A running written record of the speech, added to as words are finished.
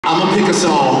I'm gonna pick a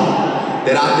song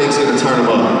that I think is gonna turn them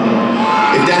up.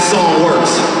 If that song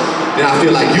works, then I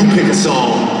feel like you pick a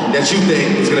song that you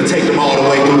think is gonna take them all the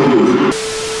way through the roof.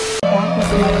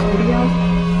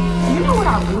 You know what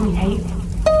I really hate?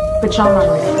 But y'all not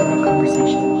ready for that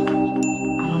conversation.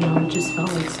 I don't know, it just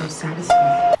felt like so satisfying.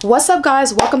 What's up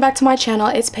guys, welcome back to my channel.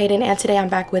 It's Payton and today I'm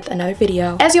back with another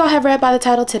video. As y'all have read by the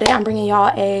title, today I'm bringing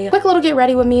y'all a quick little get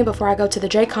ready with me before I go to the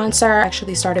Drake concert. I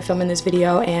actually started filming this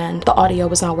video and the audio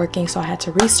was not working, so I had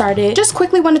to restart it. Just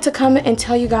quickly wanted to come and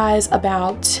tell you guys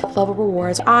about Level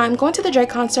Rewards. I'm going to the Drake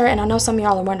concert and I know some of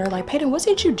y'all are wondering like, Payton,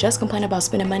 wasn't you just complaining about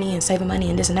spending money and saving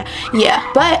money and this and that? Yeah,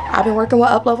 but I've been working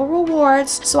with Up Level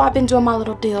Rewards, so I've been doing my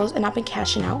little deals and I've been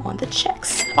cashing out on the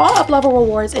checks. All Up Level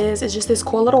Rewards is just this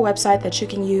cool little website that you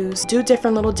can use, do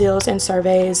different little deals and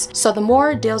surveys. So the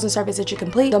more deals and surveys that you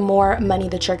complete, the more money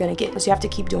that you're gonna get. So you have to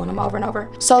keep doing them over and over.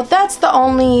 So that's the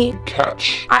only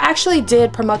catch. I actually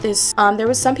did promote this. There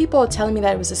was some people telling me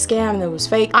that it was a scam and it was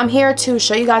fake. I'm here to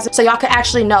show you guys so y'all can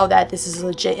actually know that this is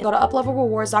legit. Go to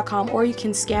uplevelrewards.com or you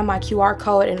can scan my QR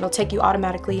code and it'll take you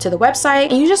automatically to the website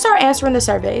and you just start answering the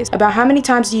surveys about how many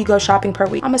times do you go shopping per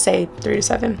week. I'm gonna say 3 to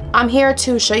 7. I'm here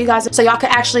to show you guys so y'all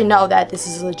can actually know that this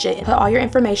is legit. Put all your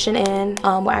information in.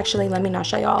 Well, actually, let me not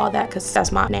show y'all all that because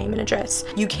that's my name and address.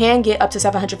 You can get up to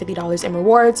 $750 in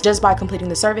rewards just by completing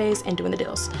the surveys and doing the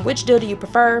deals. Which deal do you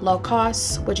prefer? Low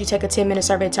cost? Would you take a 10-minute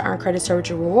survey to earn credits towards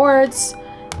your rewards?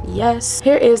 Yes.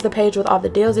 Here is the page with all the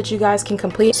deals that you guys can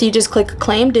complete. So you just click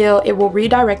claim deal, it will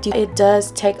redirect you. It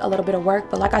does take a little bit of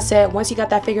work, but like I said, once you got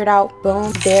that figured out,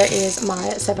 boom, there is my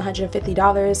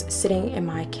 $750 sitting in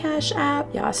my Cash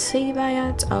App. Y'all see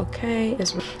that? Okay,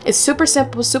 it's super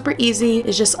simple, super easy.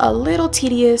 It's just a little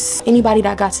tedious. Anybody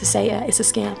that got to say it's a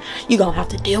scam, you gonna have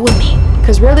to deal with me,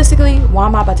 because realistically, why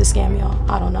am I about to scam y'all?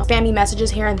 I don't know. Spammy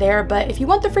messages here and there, but if you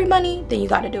want the free money, then you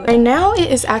got to do it. Right now it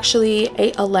is actually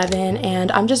 8:11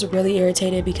 and I'm just really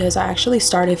irritated because I actually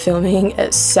started filming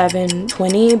at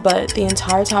 7:20, but the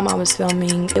entire time I was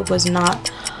filming, it was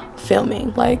not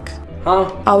filming. Like,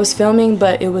 I was filming,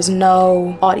 but it was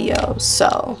no audio,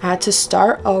 so I had to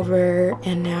start over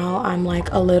and now I'm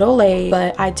like a little late,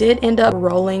 but I did end up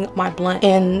rolling my blunt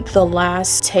in the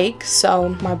last take, so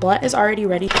my blunt is already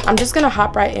ready. I'm just gonna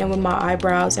hop right in with my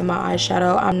eyebrows and my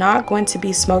eyeshadow. I'm not going to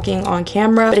be smoking on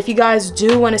camera, but if you guys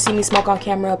do want to see me smoke on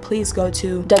camera, please go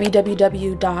to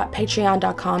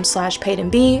www.patreon.com/Payton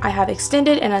B. I have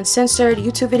extended and uncensored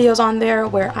YouTube videos on there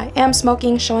where I am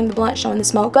smoking, showing the blunt, showing the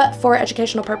smoke, but for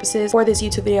educational purposes. For this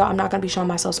YouTube video, I'm not going to be showing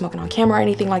myself smoking on camera or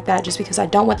anything like that, just because I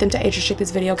don't want them to age restrict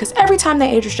this video, because every time they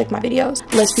age restrict my videos,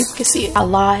 less people can see it. Our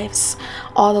lives,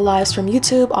 all the lives from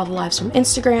YouTube, all the lives from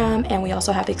Instagram, and we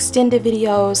also have extended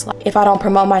videos. Like, if I don't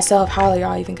promote myself, how are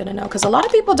y'all even gonna know? Because a lot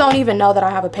of people don't even know that I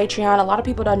have a Patreon. A lot of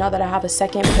people don't know that I have a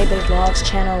second Payton Vlogs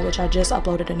channel, which I just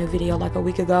uploaded a new video like a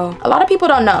week ago. A lot of people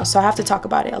don't know, so I have to talk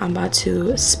about it. I'm about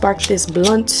to spark this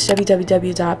blunt.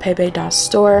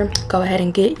 www.paypay.store. Go ahead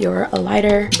and get your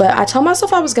lighter. But I told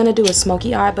myself I was gonna do a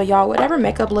smoky eye, but y'all, whatever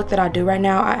makeup look that I do right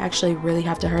now, I actually really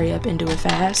have to hurry up and do it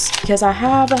fast because I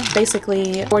have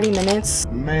basically 40 minutes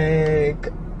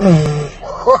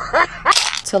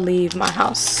to leave my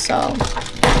house. So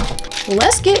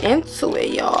let's get into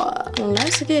it, y'all.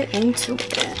 Let's get into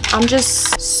it. I'm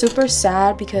just super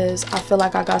sad because I feel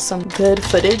like I got some good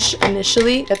footage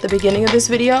initially at the beginning of this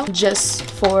video just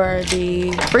for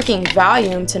the freaking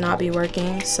volume to not be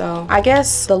working. So I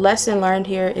guess the lesson learned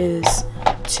here is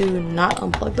to not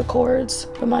unplug the cords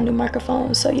for my new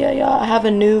microphone. So yeah, y'all, I have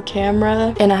a new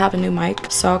camera and I have a new mic.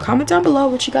 So comment down below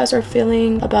what you guys are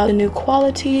feeling about the new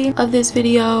quality of this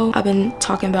video. I've been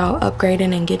talking about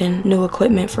upgrading and getting new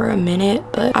equipment for a minute,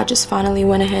 but I just finally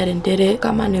went ahead and did it.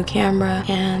 Got my new camera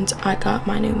and I got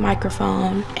my new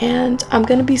microphone, and I'm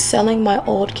gonna be selling my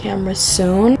old camera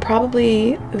soon,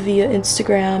 probably via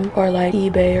Instagram or like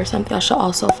eBay or something. Y'all should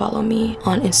also follow me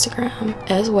on Instagram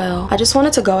as well. I just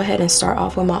wanted to go ahead and start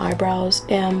off with my eyebrows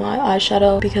and my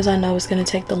eyeshadow because I know it's gonna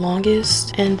take the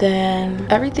longest, and then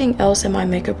everything else in my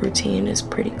makeup routine is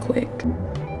pretty quick.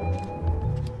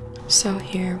 So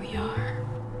here we are.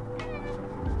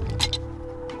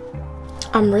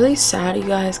 I'm really sad, you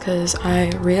guys, because I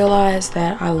realized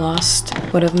that I lost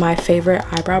one of my favorite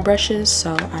eyebrow brushes,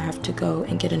 so I have to go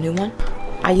and get a new one.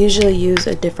 I usually use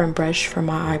a different brush for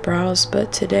my eyebrows,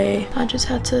 but today I just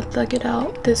had to thug it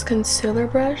out. This concealer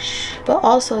brush. But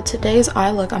also today's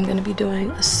eye look, I'm gonna be doing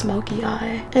a smoky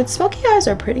eye. And smoky eyes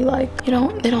are pretty, like, they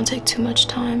don't take too much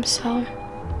time, so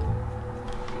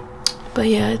But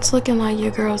yeah, it's looking like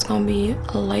your girl's gonna be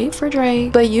late for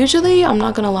Drake. But usually, I'm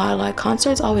not gonna lie, like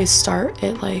concerts always start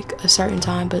at like a certain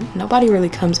time, but nobody really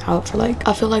comes out for like,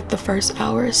 I feel like the first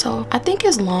hour. So I think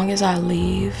as long as I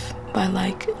leave by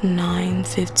like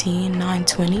 9:15,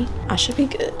 9:20, I should be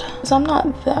good. So I'm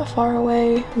not that far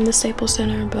away from the Staples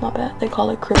Center, but not bad. They call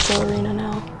it Crypto Arena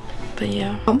now. But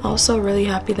yeah, I'm also really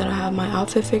happy that I have my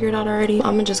outfit figured out already.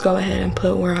 I'm gonna just go ahead and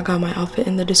put where I got my outfit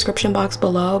in the description box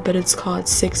below, but it's called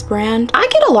 6 brand. I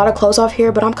get a lot of clothes off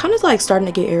here, but I'm kind of like starting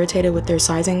to get irritated with their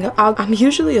sizing. I'm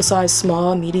usually a size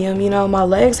small, medium, you know. My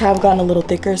legs have gotten a little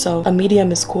thicker, so a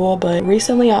medium is cool, but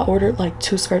recently I ordered like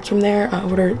 2 skirts from there. I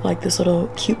ordered like this little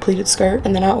cute pleated skirt,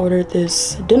 and then I ordered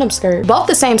this denim skirt. Both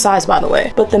the same size, by the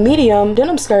way, but the medium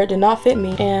denim skirt did not fit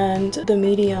me, and the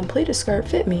medium pleated skirt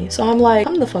fit me. So I'm like,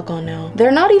 I'm the fuck on now.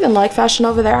 They're not even like Fashion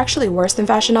Nova. They're actually worse than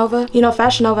Fashion Nova. You know,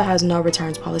 Fashion Nova has no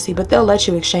returns policy, but they'll let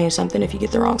you exchange something if you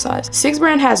get the wrong size. 6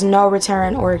 brand has no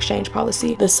return or exchange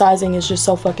policy. The sizing is just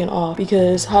so fucking off,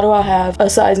 because how do I have a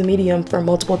size medium for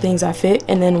multiple things I fit,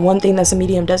 and then one thing that's a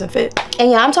medium doesn't fit?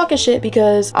 And yeah, I'm talking shit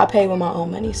because I pay with my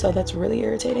own money, so that's really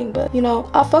irritating. But you know,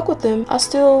 I fuck with them. I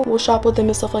still will shop with them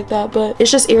and stuff like that, but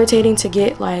it's just irritating to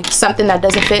get like something that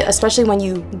doesn't fit, especially when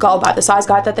you go by the size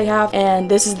guide that they have.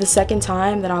 And this is the second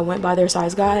time that I went by their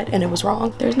size guide and it was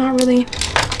wrong. There's not really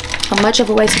much of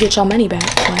a way to get your money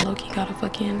back. Like, low-key gotta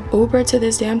fucking Uber to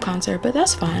this damn concert, but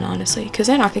that's fine, honestly, because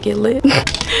then I could get lit.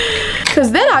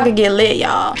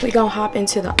 Y'all. We gonna hop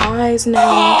into the eyes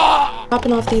now.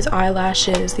 Popping off these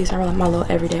eyelashes. These are like my little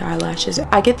everyday eyelashes.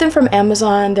 I get them from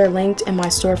Amazon. They're linked in my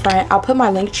storefront. I'll put my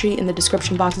link tree in the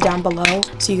description box down below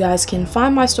so you guys can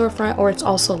find my storefront, or it's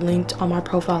also linked on my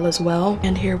profile as well.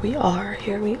 And here we are.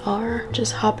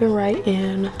 Just hopping right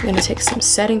in. I'm gonna take some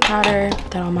setting powder,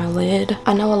 put that on my lid.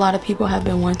 I know a lot of people have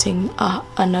been wanting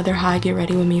another high get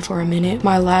ready with me for a minute.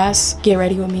 My last get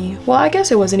ready with me, well, I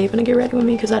guess it wasn't even a get ready with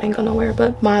me because I didn't go nowhere,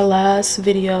 but my last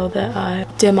video that I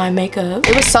did my makeup,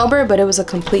 it was sober, but it was a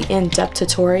complete in-depth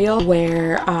tutorial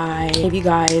where I gave you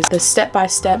guys the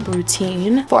step-by-step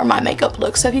routine for my makeup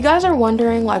look. So if you guys are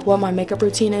wondering like what my makeup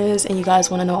routine is, and you guys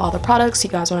want to know all the products,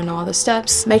 you guys want to know all the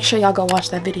steps, make sure y'all go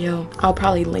watch that video. I'll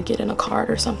probably link it in a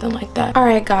card or something like that. All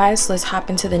right guys, let's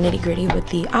hop into the nitty-gritty with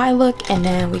the eye look, and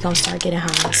then we gonna start getting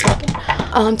high and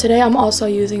smoking. Today I'm also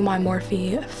using my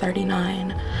Morphe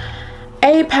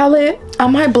 39A palette. I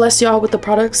might bless y'all with the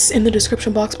products in the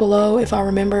description box below if I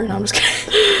remember, and I'm just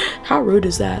kidding. How rude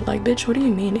is that? Like, bitch, what do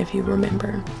you mean if you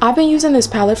remember? I've been using this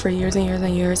palette for years and years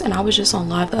and years, and I was just on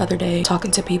live the other day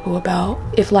talking to people about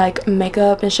if like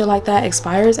makeup and shit like that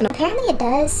expires, and apparently it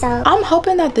does, so I'm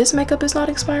hoping that this makeup is not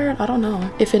expired. I don't know.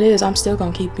 If it is, I'm still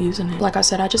gonna keep using it. Like I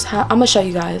said, I'm gonna show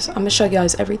you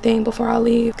guys everything before I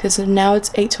leave, because now it's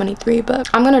 8:23, but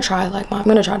I'm gonna try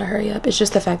to hurry up. It's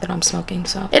just the fact that I'm smoking,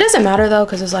 so it doesn't matter though,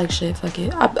 because it's like shit, fuck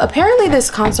it. Apparently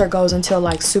this concert goes until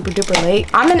like super duper late.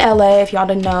 I'm in LA, if y'all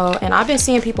didn't know, and I've been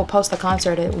seeing people post the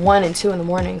concert at 1 and 2 in the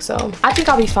morning, so I think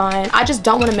I'll be fine. I just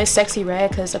don't want to miss Sexy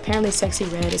Red, because apparently Sexy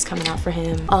Red is coming out for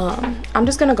him. I'm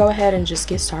just gonna go ahead and just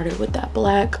get started with that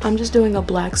black. I'm just doing a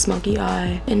black smoky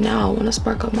eye, and now I want to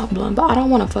spark up my blunt, but I don't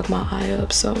want to fuck my eye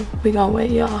up, so we gonna wait,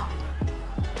 y'all.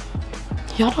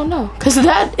 Y'all don't know, because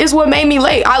that is what made me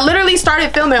late. I literally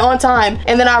started filming on time,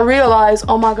 and then I realized,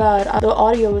 oh my god, the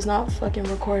audio is not fucking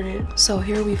recorded. So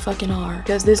here we fucking are,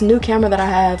 because this new camera that I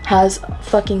have has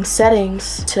fucking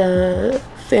settings to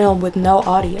film with no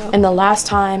audio. And the last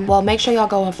time, well, make sure y'all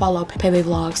go and follow Payton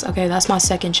Vlogs, okay? That's my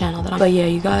second channel that but yeah,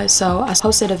 you guys, so I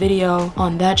posted a video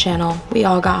on that channel. We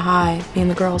all got high, me and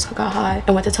the girls got high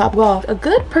and went to Top Golf. A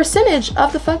good percentage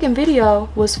of the fucking video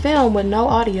was filmed with no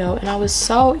audio, and I was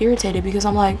so irritated because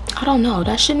I'm like, I don't know,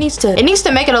 that shit needs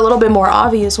to make it a little bit more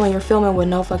obvious when you're filming with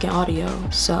no fucking audio.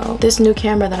 So this new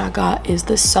camera that I got is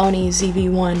the Sony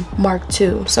ZV-1 Mark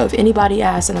II. So if anybody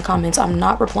asks in the comments, I'm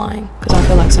not replying, because I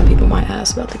feel like some people might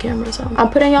ask about the camera. So I'm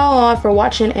putting y'all on for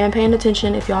watching and paying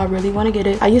attention if y'all really want to get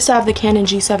it. I used to have the Canon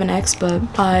G7X, but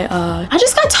I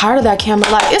just got tired of that camera.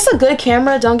 Like, it's a good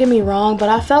camera, don't get me wrong, but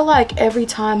I felt like every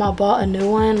time I bought a new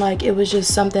one, like it was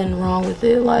just something wrong with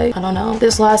it. Like, I don't know,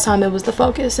 this last time it was the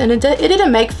focus, and it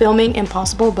didn't make filming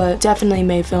impossible, but definitely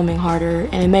made filming harder,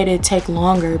 and it made it take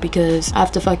longer because I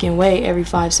have to fucking wait every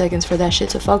 5 seconds for that shit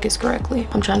to focus correctly.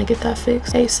 I'm trying to get that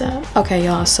fixed ASAP. Okay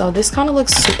y'all, so this kind of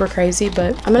looks super crazy,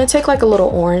 but I'm gonna take like a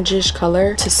little orangish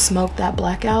color to smoke that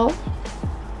black out.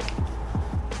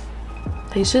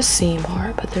 These just seem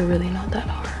hard, but they're really not that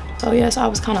hard. So yes, I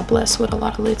was kind of blessed with a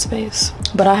lot of lid space,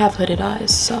 but I have hooded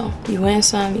eyes, so you win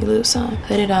some, you lose some.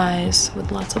 Hooded eyes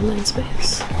with lots of lid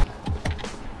space.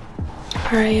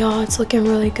 All right y'all, it's looking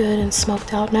really good and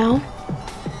smoked out now.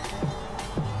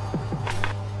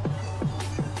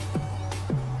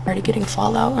 Already getting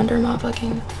fallout under my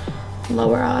fucking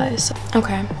lower eyes.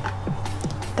 Okay,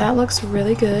 that looks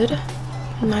really good.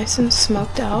 Nice and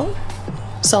smoked out.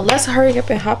 So let's hurry up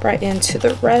and hop right into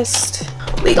the rest.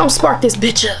 We gonna spark this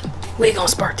bitch up. We gonna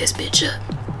spark this bitch up.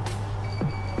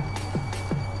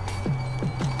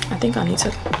 I think I need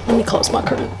to, let me close my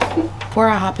curtain before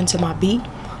I hop into my beat.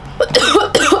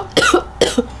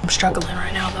 I'm struggling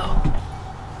right now though.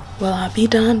 Will I be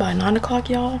done by 9 o'clock,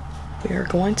 y'all? We are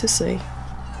going to see.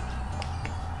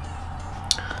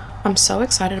 I'm so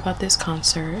excited about this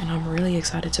concert, and I'm really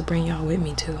excited to bring y'all with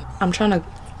me too. I'm trying to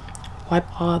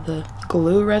wipe all the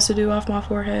glue residue off my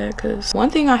forehead, because one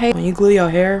thing I hate when you glue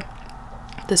your hair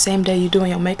the same day you're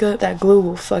doing your makeup, that glue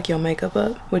will fuck your makeup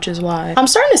up, which is why I'm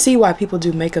starting to see why people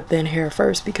do makeup then hair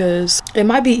first, because it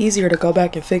might be easier to go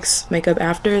back and fix makeup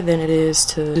after than it is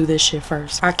to do this shit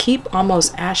first. I keep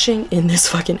almost ashing in this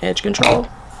fucking edge control,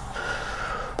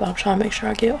 but I'm trying to make sure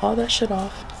I get all that shit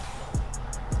off.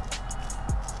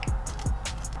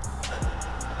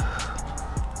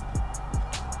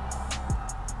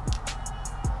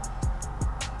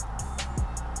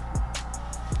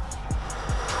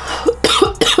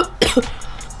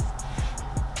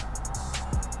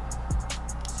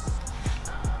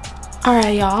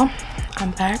 Alright y'all, I'm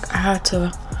back. I had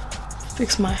to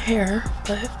fix my hair,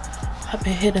 but I've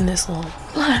been hitting this little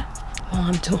blunt while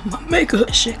I'm doing my makeup.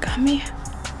 This shit got me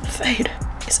fade.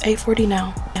 It's 8:40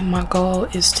 now, and my goal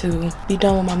is to be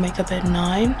done with my makeup at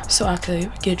 9 so I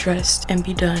could get dressed and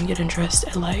be done getting dressed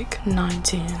at like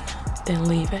 9:10, then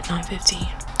leave at 9:15.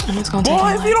 And it's gonna take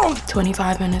me like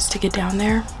 25 minutes to get down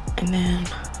there, and then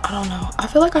I don't know, I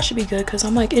feel like I should be good, because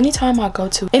I'm like, anytime I've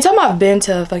been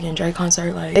to a fucking Drake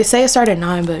concert, like they say it started at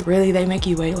 9, but really they make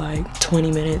you wait like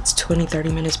 30 minutes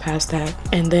past that,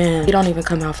 and then you don't even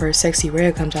come out first. Sexy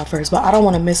Red comes out first, but I don't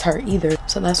want to miss her either,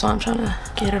 so that's why I'm trying to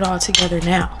get it all together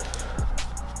now.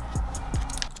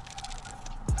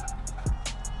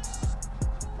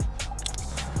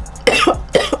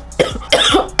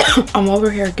 I'm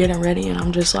over here getting ready, and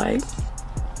I'm just like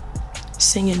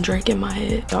singing Drake in my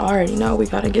head. I already know we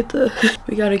gotta get the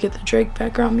Drake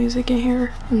background music in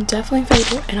here. I'm definitely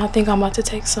faded, and I think I'm about to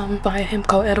take some Via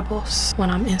Himco edibles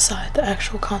when I'm inside the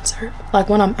actual concert, like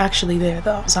when I'm actually there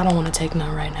though, because I don't want to take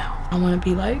none right now. I want to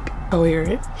be like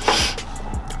coherent.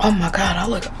 Oh my god, I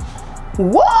look,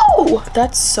 whoa,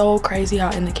 that's so crazy how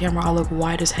in the camera I look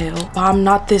white as hell, but I'm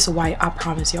not this white, I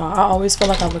promise y'all. I always feel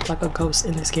like I look like a ghost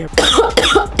in this camera.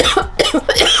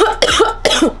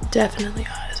 Definitely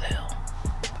high as hell.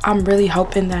 I'm really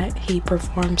hoping that he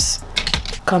performs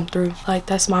Come Through. Like,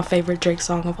 that's my favorite Drake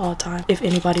song of all time, if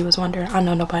anybody was wondering. I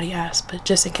know nobody asked, but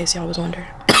just in case y'all was wondering.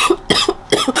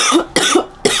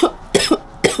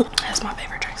 That's my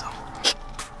favorite Drake song.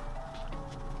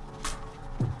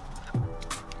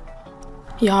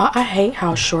 Y'all, I hate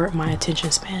how short my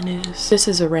attention span is. This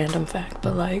is a random fact,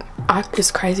 but like,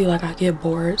 it's crazy, like I get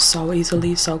bored so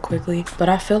easily, so quickly, but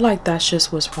I feel like that's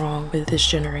just what's wrong with this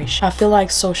generation. I feel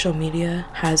like social media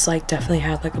has like definitely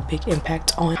had like a big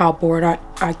impact on how bored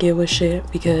I get with shit,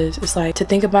 because it's like, to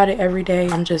think about it every day,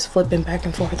 I'm just flipping back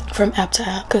and forth from app to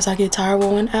app, because I get tired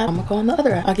with one app, I'm gonna go on the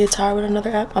other app. I get tired with another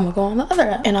app, I'm gonna go on the other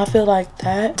app. And I feel like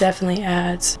that definitely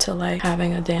adds to like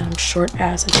having a damn short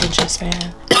ass attention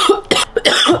span.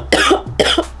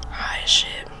 High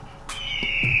shit.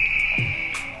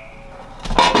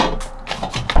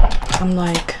 I'm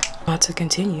like about to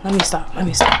continue. Let me stop.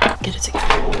 Get it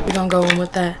together. We're gonna go in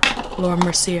with that Laura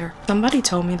Mercier. Somebody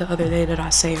told me the other day that I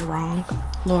say it wrong.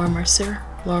 Laura Mercier.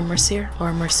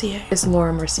 It's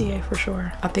Laura Mercier for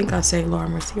sure. I think I say Laura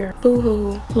Mercier.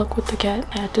 Boo-hoo. Look what the cat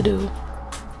had to do.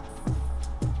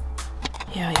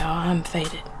 Yeah, y'all, I'm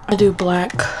faded. I do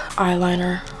black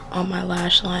eyeliner on my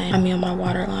lash line. I mean on my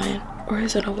waterline. Or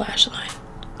is it a lash line?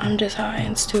 I'm just high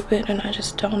and stupid and I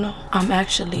just don't know. I'm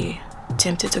actually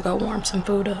tempted to go warm some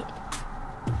food up.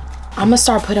 I'm gonna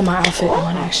start putting my outfit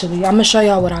on actually. I'm gonna show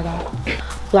y'all what I got.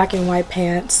 Black and white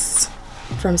pants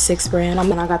from 6 brand.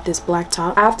 I got this black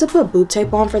top. I have to put boob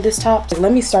tape on for this top. So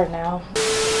let me start now.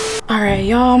 Alright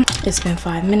y'all, it's been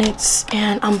 5 minutes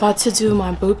and I'm about to do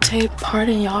my boob tape.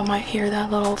 Pardon, y'all might hear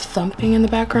that little thumping in the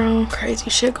background. Crazy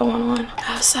shit going on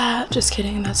outside. Just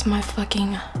kidding, that's my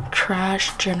fucking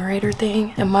trash generator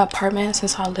thing in my apartment,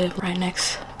 since I live right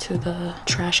next to the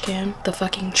trash can. The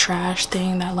fucking trash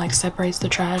thing that like separates the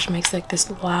trash makes like this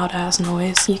loud ass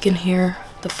noise. You can hear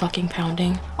the fucking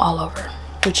pounding all over,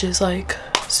 which is like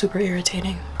super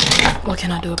irritating. What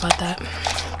can I do about that?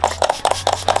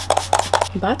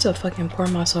 I'm about to fucking pour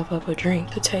myself up a drink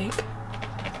to take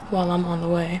while I'm on the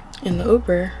way in the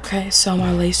Uber. Okay, so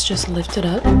my lace just lifted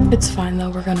up. It's fine though,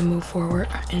 we're gonna move forward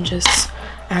and just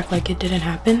act like it didn't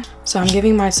happen. So I'm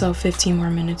giving myself 15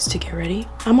 more minutes to get ready.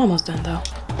 I'm almost done though.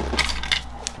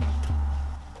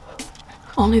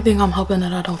 Only thing I'm hoping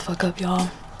that I don't fuck up, y'all,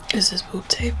 is this boob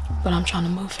tape. But I'm trying to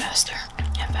move faster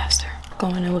and faster.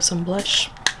 Going in with some blush.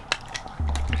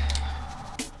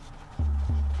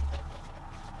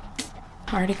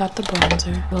 I already got the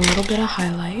bronzer, a little bit of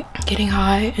highlight. Getting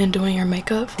high and doing your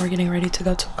makeup before getting ready to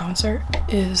go to a concert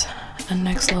is a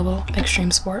next level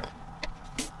extreme sport.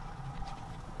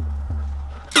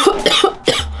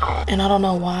 And I don't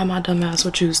know why my dumb ass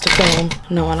would choose to film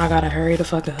knowing I gotta hurry the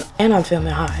fuck up. And I'm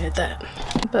filming high at that.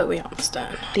 But we almost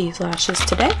done. These lashes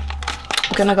today.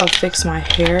 I'm gonna go fix my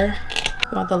hair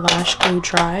while the lash glue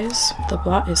dries. The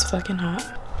blot is fucking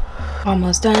hot.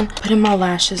 Almost done putting my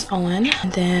lashes on.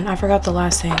 And then I forgot the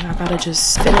last thing. I gotta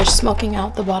just finish smoking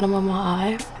out the bottom of my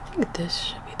eye. I think this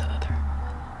should be the other.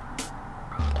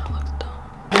 Oh, that looks dumb.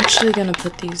 I'm actually gonna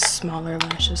put these smaller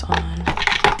lashes on.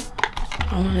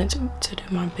 I wanted to do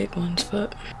my big ones,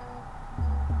 but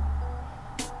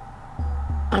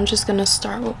I'm just gonna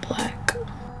start with black.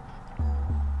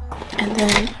 And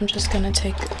then I'm just gonna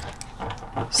take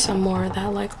some more of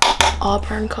that like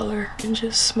auburn color and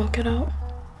just smoke it out.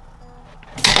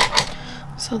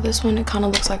 So this one, it kind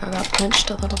of looks like I got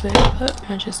punched a little bit, but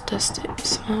I just dusted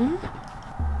some.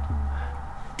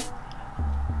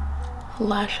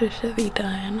 Lashes should be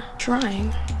done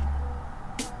drying.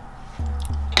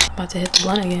 About to hit the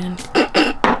blunt again.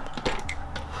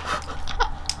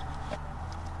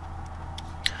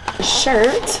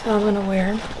 Shirt I'm gonna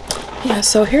wear. Yeah,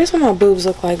 so here's what my boobs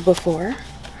look like before.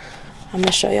 I'm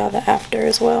gonna show y'all the after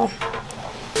as well.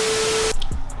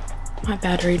 My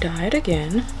battery died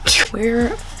again. We're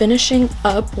finishing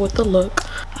up with the look.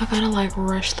 I gotta like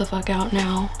rush the fuck out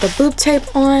now. The boob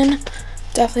tape on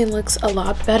definitely looks a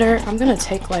lot better. I'm gonna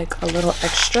take like a little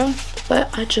extra, but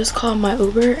I just called my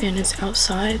Uber and it's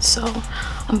outside, so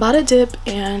I'm about to dip.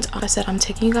 And like I said, I'm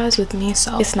taking you guys with me,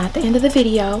 so it's not the end of the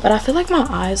video. But I feel like my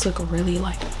eyes look really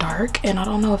like dark, and I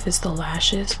don't know if it's the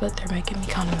lashes, but they're making me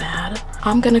kind of mad.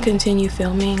 I'm gonna continue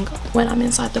filming when I'm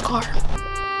inside the car.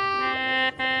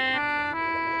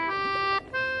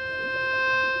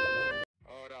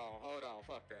 Hold on,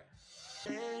 fuck that.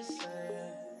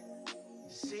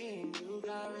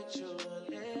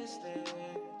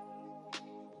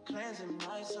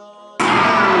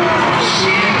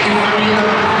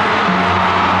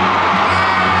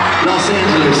 Los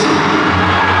Angeles.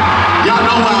 Y'all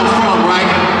know where I'm from, right?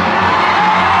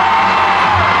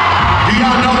 Do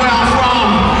y'all know where I'm from?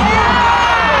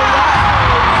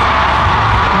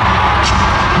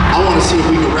 I want to see if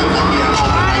we can rap like me at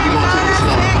home tonight. We gonna take this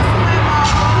slow.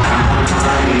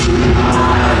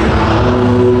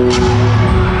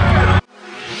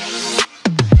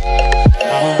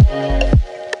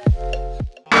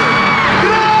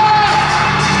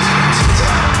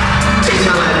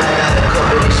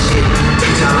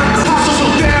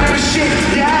 Some therapy shit.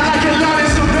 Yeah, I like it, love it,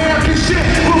 some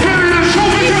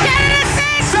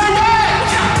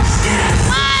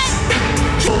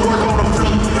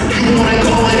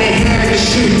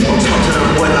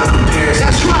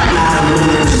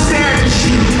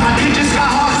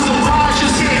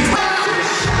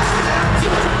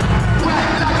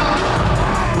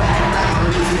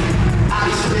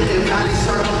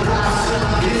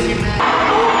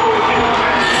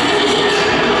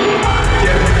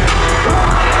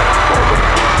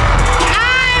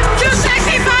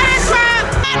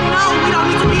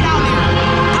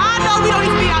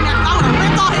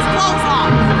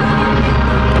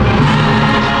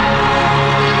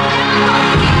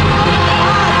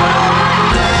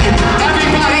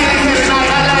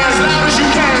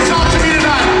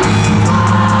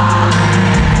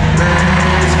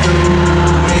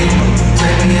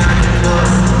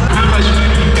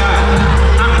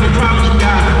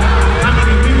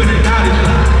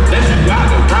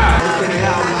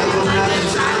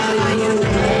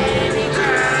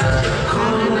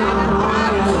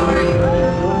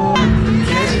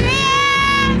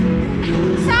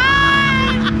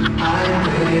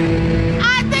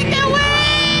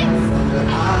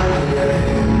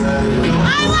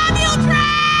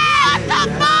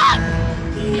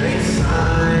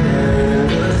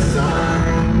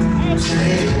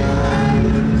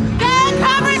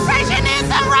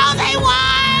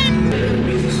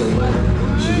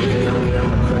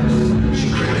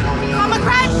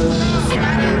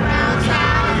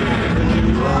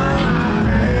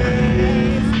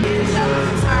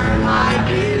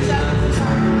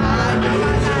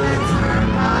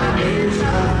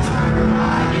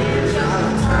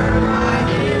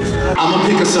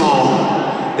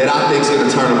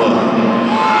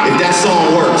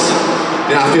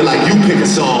then I feel like you pick a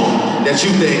song that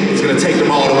you think is gonna take them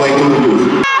all the way through the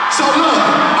roof. So look,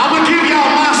 I'm gonna give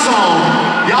y'all my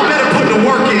song. Y'all better put the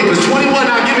work in, because 21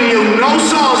 not giving you no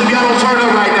songs if y'all don't turn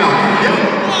up right now. Yep.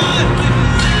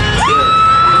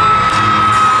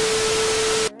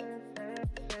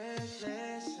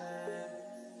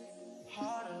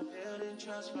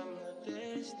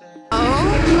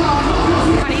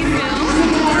 How do you feel?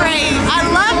 Great. I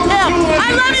love him.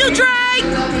 I love you, Drake.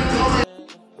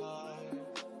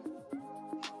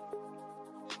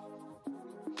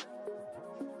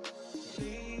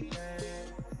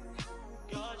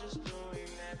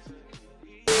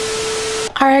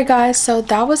 Alright guys, so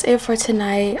that was it for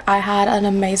tonight. I had an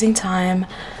amazing time.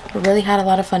 Really had a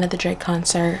lot of fun at the Drake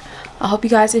concert. I hope you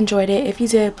guys enjoyed it. If you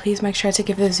did, please make sure to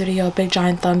give this video a big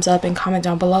giant thumbs up and comment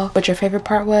down below what your favorite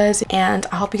part was. And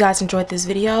I hope you guys enjoyed this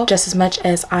video just as much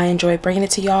as I enjoyed bringing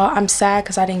it to y'all. I'm sad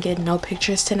because I didn't get no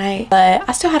pictures tonight, but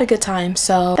I still had a good time,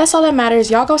 so that's all that matters.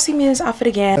 Y'all go see me in this outfit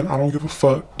again, and I don't give a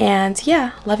fuck. and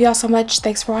yeah, love y'all so much.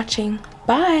 Thanks for watching.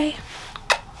 Bye.